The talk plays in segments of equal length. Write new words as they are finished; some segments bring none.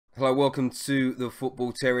Hello, welcome to the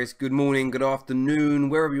Football Terrace. Good morning, good afternoon,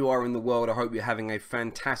 wherever you are in the world. I hope you're having a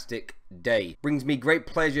fantastic day. Brings me great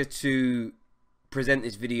pleasure to present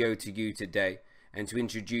this video to you today and to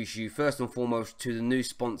introduce you first and foremost to the new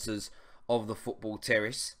sponsors of the Football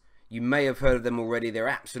Terrace. You may have heard of them already. They're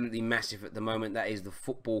absolutely massive at the moment. That is the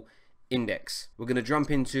Football Index. We're going to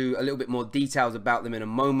jump into a little bit more details about them in a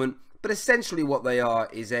moment, but essentially what they are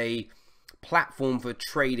is a platform for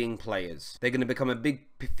trading players. They're going to become a big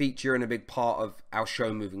feature and a big part of our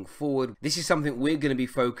show moving forward. This is something we're going to be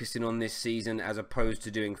focusing on this season as opposed to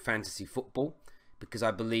doing fantasy football, because I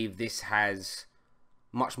believe this has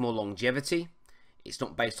much more longevity. It's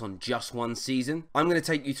not based on just one season. I'm going to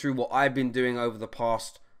take you through what I've been doing over the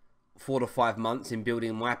past 4 to 5 months in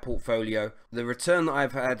building my portfolio. The return that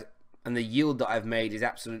I've had and the yield that I've made is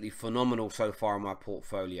absolutely phenomenal so far in my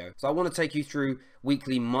portfolio. So I want to take you through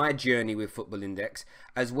weekly my journey with Football Index,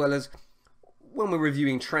 as well as when we're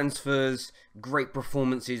reviewing transfers, great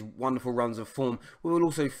performances, wonderful runs of form. We will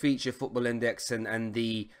also feature Football Index and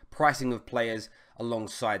the pricing of players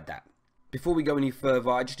alongside that. Before we go any further,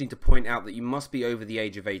 I just need to point out that you must be over the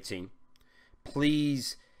age of 18.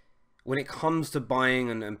 Please, when it comes to buying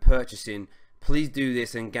and purchasing, please do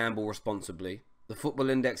this and gamble responsibly. The Football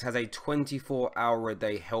Index has a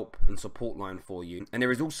 24-hour-a-day help and support line for you. And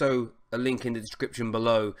there is also a link in the description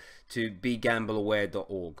below to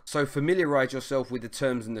begambleaware.org. So familiarize yourself with the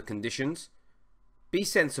terms and the conditions. Be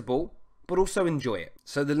sensible, but also enjoy it.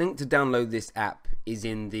 So the link to download this app is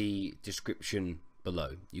in the description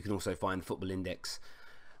below. You can also find Football Index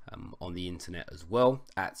on the internet as well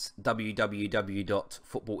at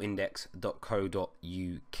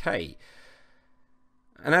www.footballindex.co.uk.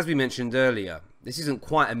 And as we mentioned earlier, this isn't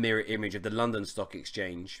quite a mirror image of the London Stock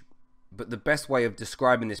Exchange, but the best way of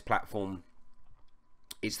describing this platform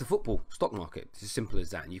is the football stock market. It's as simple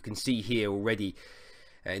as that. And you can see here already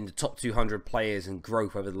in the top 200 players and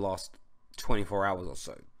growth over the last 24 hours or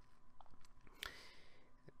so.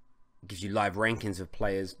 It gives you live rankings of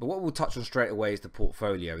players, but what we'll touch on straight away is the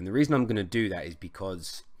portfolio. And the reason I'm going to do that is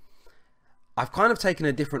because I've kind of taken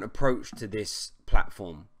a different approach to this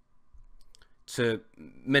platform to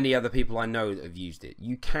many other people I know that have used it.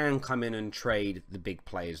 You can come in and trade the big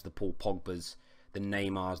players, the Paul Pogbas, the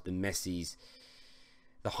Neymars, the Messis,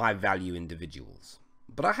 the high value individuals.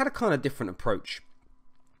 But I had a kind of different approach,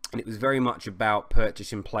 and it was very much about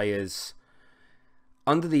purchasing players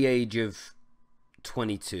under the age of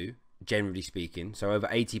 22, generally speaking. So over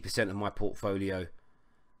 80% of my portfolio,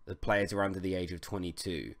 the players are under the age of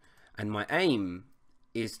 22. And my aim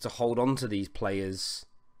is to hold on to these players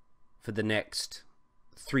for the next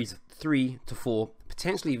three to 4,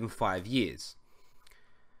 potentially even 5 years.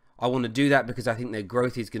 I want to do that because I think their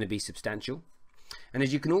growth is going to be substantial. And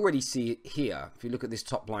as you can already see here, if you look at this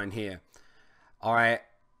top line here, I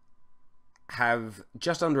have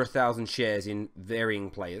just under 1,000 shares in varying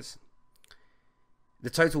players. The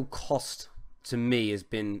total cost to me has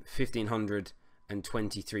been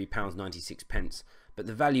 £1,523.96, but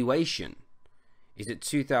the valuation is at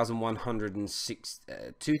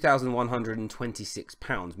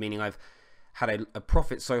 £2,126, meaning I've had a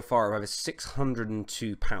profit so far of over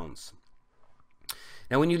 £602.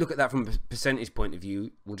 Now, when you look at that from a percentage point of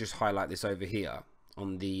view, we'll just highlight this over here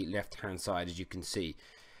on the left-hand side, as you can see.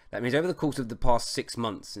 That means over the course of the past 6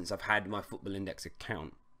 months since I've had my Football Index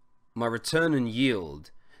account, my return and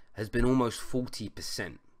yield has been almost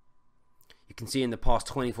 40%. You can see in the past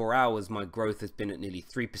 24 hours, my growth has been at nearly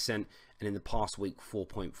 3%, and in the past week,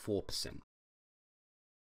 4.4%.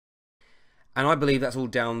 And I believe that's all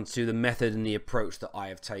down to the method and the approach that I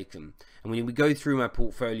have taken. And when we go through my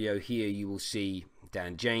portfolio here, you will see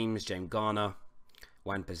Dan James, James Garner,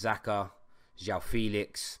 Wan-Bissaka, João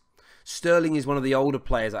Felix. Sterling is one of the older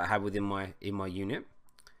players that I have within my unit.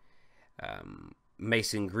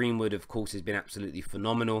 Mason Greenwood, of course, has been absolutely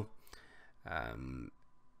phenomenal.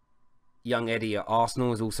 Young Eddie at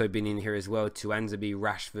Arsenal has also been in here as well. Tuanzebe,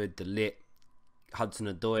 Rashford, De Ligt,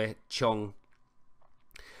 Hudson-Odoi, Chong.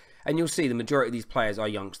 And you'll see the majority of these players are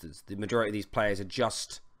youngsters. The majority of these players are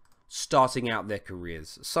just starting out their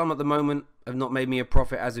careers. Some at the moment have not made me a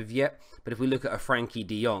profit as of yet. But if we look at a Frankie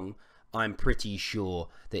de Jong, I'm pretty sure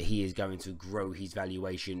that he is going to grow his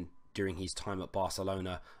valuation during his time at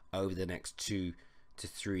Barcelona over the next 2 to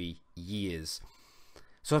 3 years.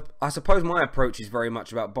 So I suppose my approach is very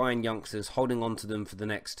much about buying youngsters, holding on to them for the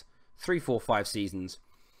next 3, 4, 5 seasons.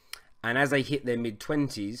 And as they hit their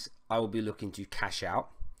mid-20s, I will be looking to cash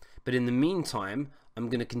out. But in the meantime, I'm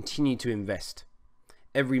going to continue to invest.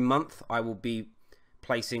 Every month, I will be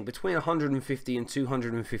placing between 150 and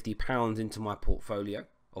 250 pounds into my portfolio.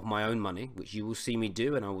 of my own money, which you will see me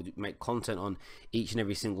do, and I will make content on each and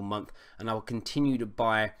every single month, and I will continue to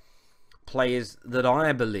buy players that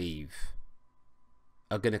I believe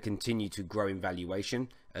are going to continue to grow in valuation,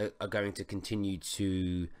 are going to continue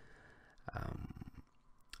to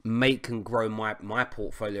make and grow my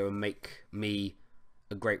portfolio and make me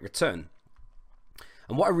a great return.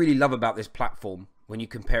 And what I really love about this platform, when you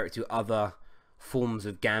compare it to other forms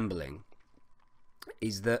of gambling,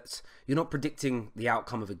 is that you're not predicting the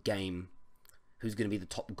outcome of a game, who's going to be the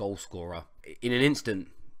top goal scorer. In an instant,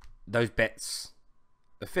 those bets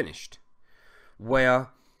are finished. Where,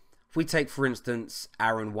 if we take, for instance,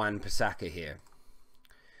 Aaron Wan-Bissaka here,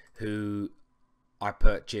 who I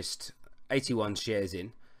purchased 81 shares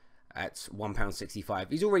in at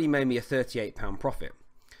 £1.65. He's already made me a £38 profit.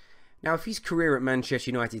 Now, if his career at Manchester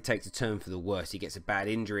United takes a turn for the worse, he gets a bad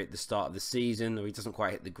injury at the start of the season, or he doesn't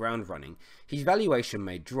quite hit the ground running, his valuation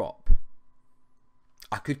may drop.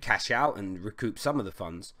 I could cash out and recoup some of the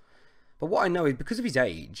funds. But what I know is, because of his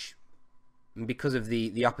age, and because of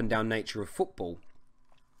the up and down nature of football,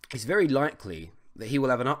 it's very likely that he will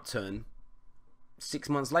have an upturn 6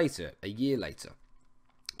 months later, a year later,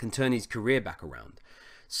 can turn his career back around.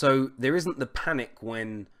 So there isn't the panic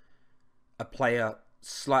when a player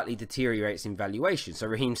slightly deteriorates in valuation. So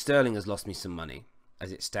Raheem Sterling has lost me some money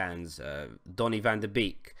as it stands. Donny van der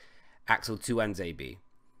Beek, Axel Tuanzebe.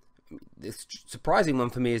 The surprising one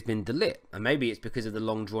for me has been De Ligt, and maybe it's because of the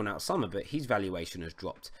long drawn out summer, but his valuation has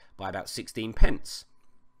dropped by about 16 pence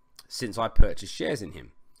since I purchased shares in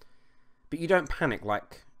him. But you don't panic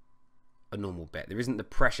like a normal bet. There isn't the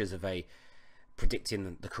pressures of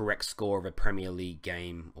predicting the correct score of a Premier League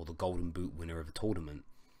game or the Golden Boot winner of a tournament.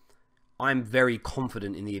 I'm very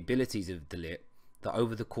confident in the abilities of De Ligt that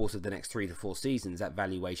over the course of the next 3 to 4 seasons, that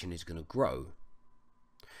valuation is going to grow.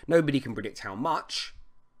 Nobody can predict how much,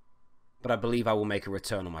 but I believe I will make a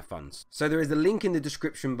return on my funds. So there is a link in the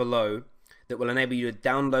description below that will enable you to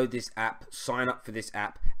download this app, sign up for this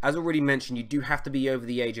app. As already mentioned, you do have to be over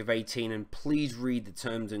the age of 18, and please read the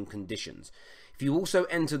terms and conditions. If you also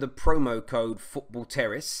enter the promo code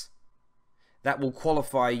Terrace, that will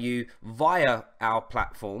qualify you via our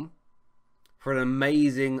platform for an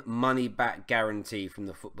amazing money back guarantee from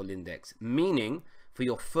the Football Index, meaning for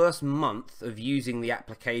your first month of using the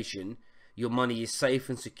application, your money is safe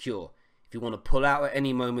and secure. If you want to pull out at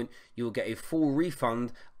any moment, you will get a full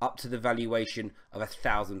refund up to the valuation of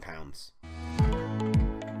 £1,000.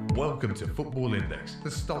 Welcome to Football Index,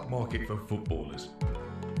 the stock market for footballers.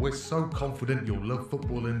 We're so confident you'll love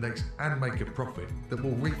Football Index and make a profit that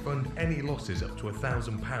we'll refund any losses up to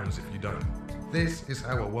 £1,000 if you don't. This is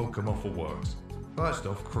how a welcome offer works. First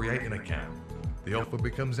off, create an account. The offer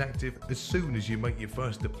becomes active as soon as you make your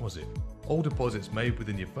first deposit. All deposits made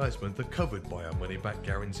within your first month are covered by our money back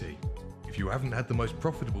guarantee. If you haven't had the most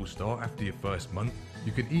profitable start after your first month,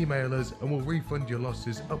 you can email us and we'll refund your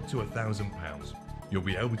losses up to £1,000. You'll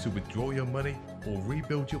be able to withdraw your money or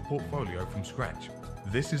rebuild your portfolio from scratch.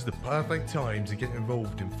 This is the perfect time to get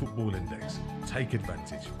involved in Football Index. Take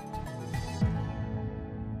advantage.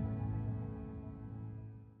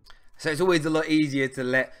 So it's always a lot easier to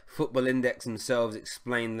let Football Index themselves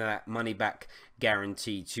explain that money back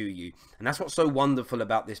guarantee to you. And that's what's so wonderful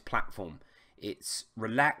about this platform. It's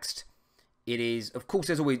relaxed. It is, of course,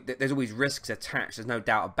 there's always risks attached. There's no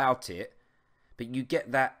doubt about it. But you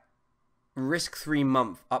get that risk-free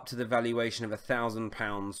month up to the valuation of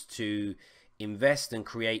 £1,000 to invest and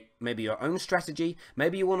create maybe your own strategy.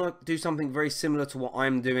 Maybe you want to do something very similar to what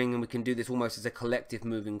I'm doing, and we can do this almost as a collective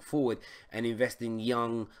moving forward and invest in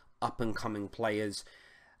young, up-and-coming players.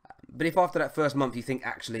 But if after that first month you think,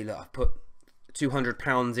 actually, look, I've put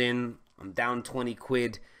 £200 in, I'm down 20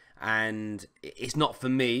 quid, and it's not for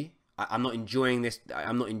me, I'm not enjoying this,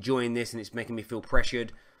 and it's making me feel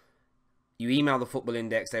pressured, you email the Football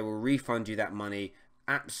Index, they will refund you that money,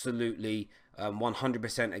 absolutely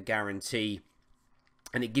 100% a guarantee,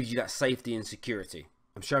 and it gives you that safety and security.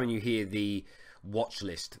 I'm showing you here the watch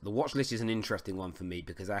list. The watch list is an interesting one for me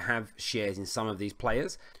because I have shares in some of these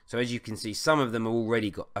players. So as you can see, some of them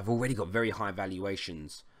have already got very high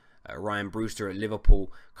valuations. Ryan Brewster at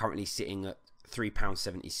Liverpool currently sitting at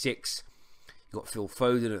 £3.76. You've got Phil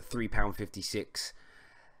Foden at £3.56.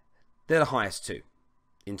 They're the highest two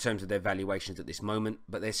in terms of their valuations at this moment,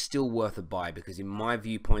 but they're still worth a buy because in my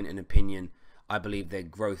viewpoint and opinion, I believe their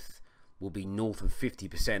growth will be north of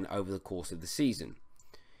 50% over the course of the season.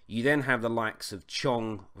 You then have the likes of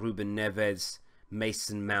Chong, Ruben Neves,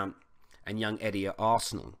 Mason Mount, and young Eddie at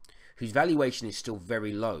Arsenal, whose valuation is still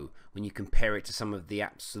very low when you compare it to some of the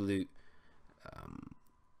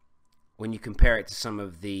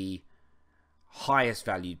highest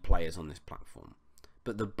valued players on this platform.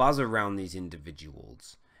 but the buzz around these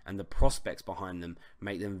individuals and the prospects behind them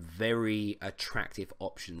make them very attractive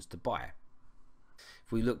options to buy.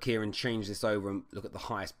 If we look here and change this over and look at the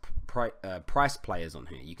highest price players on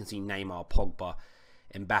here, you can see Neymar, Pogba,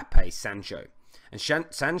 Mbappe, Sancho. And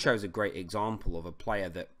Sancho is a great example of a player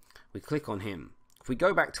that we click on him. If we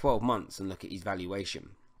go back 12 months and look at his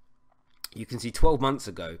valuation, you can see 12 months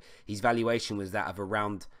ago, his valuation was that of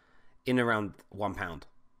around £1.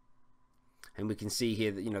 And we can see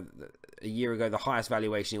here that, you know, a year ago, the highest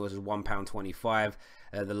valuation was £1.25.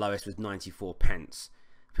 The lowest was 94 pence.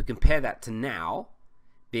 If we compare that to now,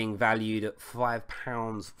 being valued at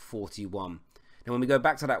 £5.41. Now, when we go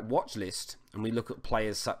back to that watch list and we look at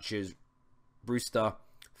players such as Brewster,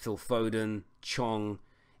 Phil Foden, Chong,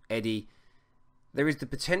 Eddie, there is the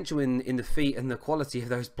potential in the feet and the quality of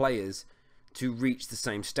those players to reach the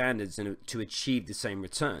same standards and to achieve the same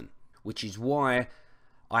return, which is why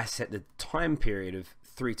I set the time period of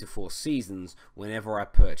 3 to 4 seasons whenever I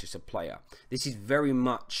purchase a player. This is very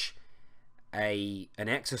much an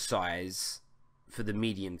exercise for the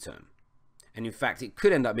medium term. And in fact, it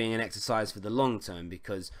could end up being an exercise for the long term,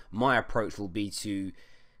 because my approach will be to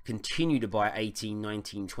continue to buy 18,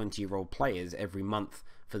 19, 20-year-old players every month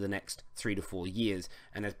for the next 3 to 4 years.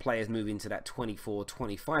 And as players move into that 24,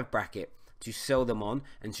 25 bracket, to sell them on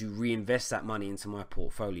and to reinvest that money into my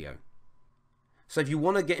portfolio. So if you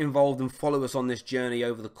want to get involved and follow us on this journey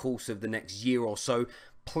over the course of the next year or so,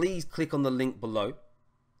 please click on the link below,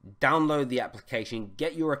 download the application,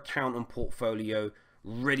 get your account and portfolio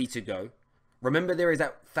ready to go. Remember, there is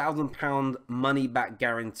that £1,000 money back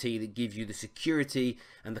guarantee that gives you the security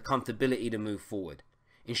and the comfortability to move forward.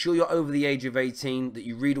 Ensure you're over the age of 18, that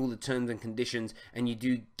you read all the terms and conditions, and you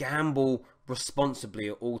do gamble responsibly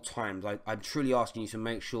at all times. I'm truly asking you to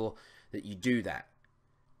make sure that you do that.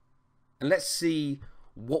 And let's see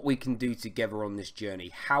what we can do together on this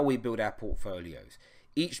journey, how we build our portfolios.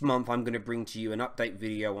 Each month I'm going to bring to you an update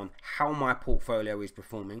video on how my portfolio is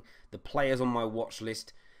performing, the players on my watch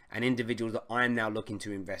list, and individuals that I'm now looking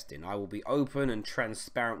to invest in. I will be open and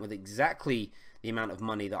transparent with exactly the amount of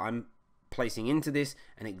money that I'm placing into this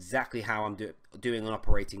and exactly how I'm doing and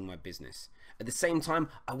operating my business. At the same time,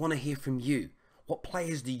 I want to hear from you. What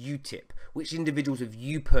players do you tip? Which individuals have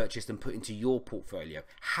you purchased and put into your portfolio?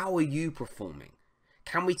 How are you performing?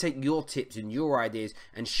 Can we take your tips and your ideas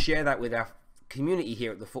and share that with our community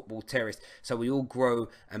here at the Football Terrace so we all grow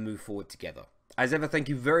and move forward together? As ever, thank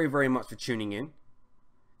you very, very much for tuning in.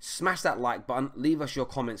 Smash that like button, leave us your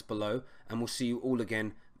comments below, and we'll see you all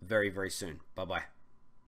again very, very soon. Bye-bye.